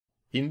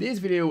In this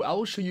video, I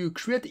will show you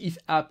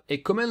create-eth-app, a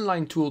command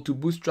line tool to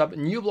bootstrap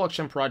new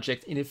blockchain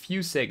projects in a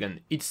few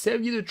seconds. It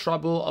saves you the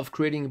trouble of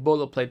creating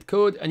boilerplate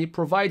code and it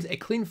provides a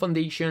clean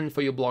foundation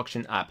for your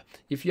blockchain app.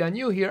 If you are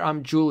new here,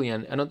 I'm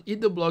Julian, and on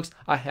EatTheBlocks,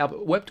 I help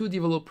Web2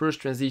 developers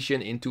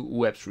transition into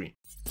Web3.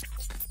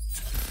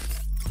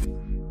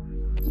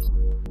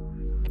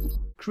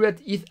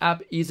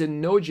 create-eth-app is a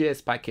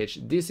Node.js package.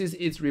 This is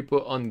its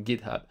repo on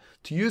GitHub.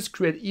 To use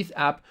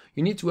create-eth-app,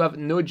 you need to have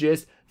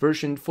Node.js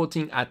version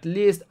 14 at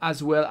least,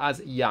 as well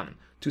as Yarn.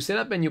 To set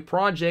up a new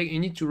project, you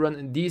need to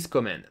run this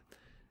command.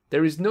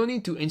 There is no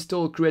need to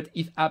install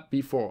create-eth-app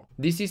before.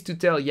 This is to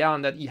tell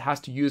Yarn that it has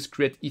to use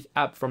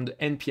create-eth-app from the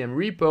npm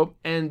repo,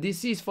 and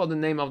this is for the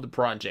name of the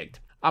project.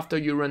 After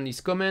you run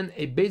this command,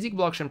 a basic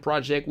blockchain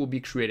project will be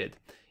created.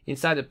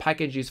 Inside the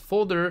packages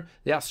folder,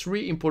 there are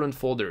three important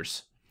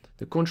folders.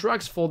 The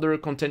contracts folder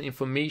contains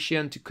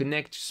information to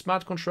connect to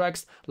smart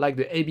contracts like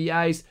the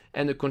ABIs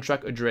and the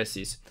contract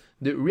addresses.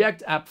 The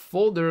React app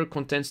folder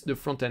contains the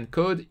front-end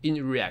code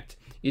in React.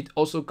 It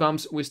also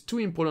comes with two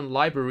important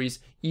libraries,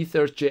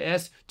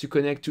 Ethers.js to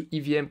connect to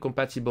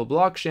EVM-compatible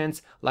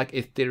blockchains like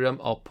Ethereum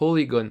or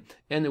Polygon,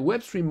 and a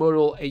Web3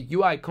 model, a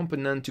UI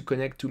component to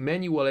connect to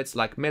many wallets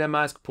like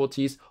MetaMask,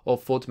 Portis, or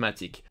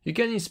Fortmatic. You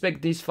can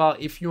inspect this file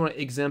if you want an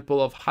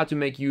example of how to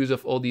make use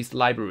of all these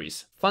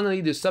libraries.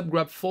 Finally, the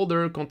subgraph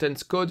folder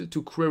contains code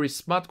to query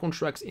smart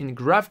contracts in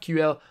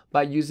GraphQL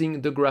by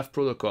using the Graph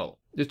protocol.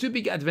 The two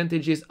big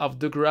advantages of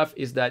the graph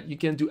is that you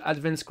can do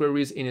advanced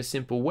queries in a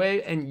simple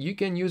way, and you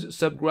can use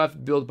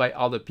subgraph built by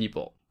other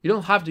people. You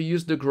don't have to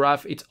use the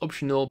graph, it's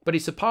optional, but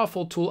it's a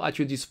powerful tool at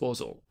your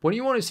disposal. When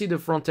you want to see the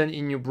front end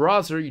in your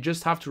browser, you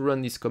just have to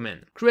run this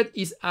command.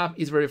 create-eth-app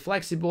is very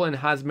flexible and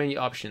has many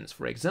options.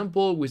 For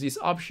example, with this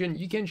option,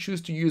 you can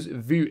choose to use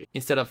Vue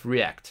instead of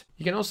React.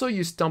 You can also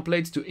use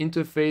templates to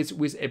interface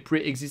with a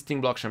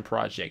pre-existing blockchain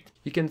project.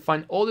 You can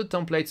find all the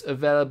templates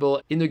available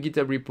in the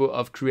GitHub repo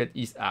of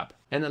create-eth-app.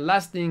 And the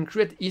last thing,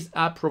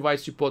 create-eth-app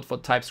provides support for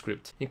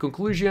TypeScript. In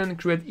conclusion,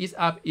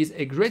 create-eth-app is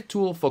a great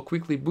tool for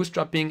quickly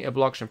bootstrapping a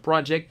blockchain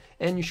project,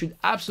 and you should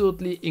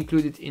absolutely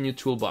include it in your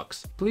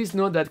toolbox. Please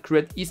note that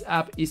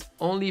create-eth-app is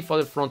only for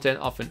the front end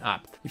of an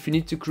app. If you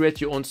need to create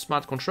your own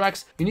smart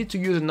contracts, you need to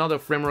use another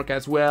framework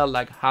as well,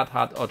 like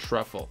Hat or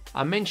Truffle.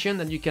 I mentioned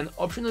that you can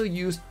optionally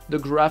use the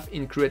graph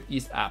in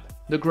create-eth-app.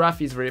 The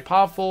graph is very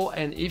powerful,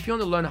 and if you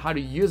want to learn how to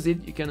use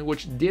it, you can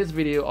watch this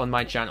video on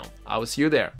my channel. I will see you there.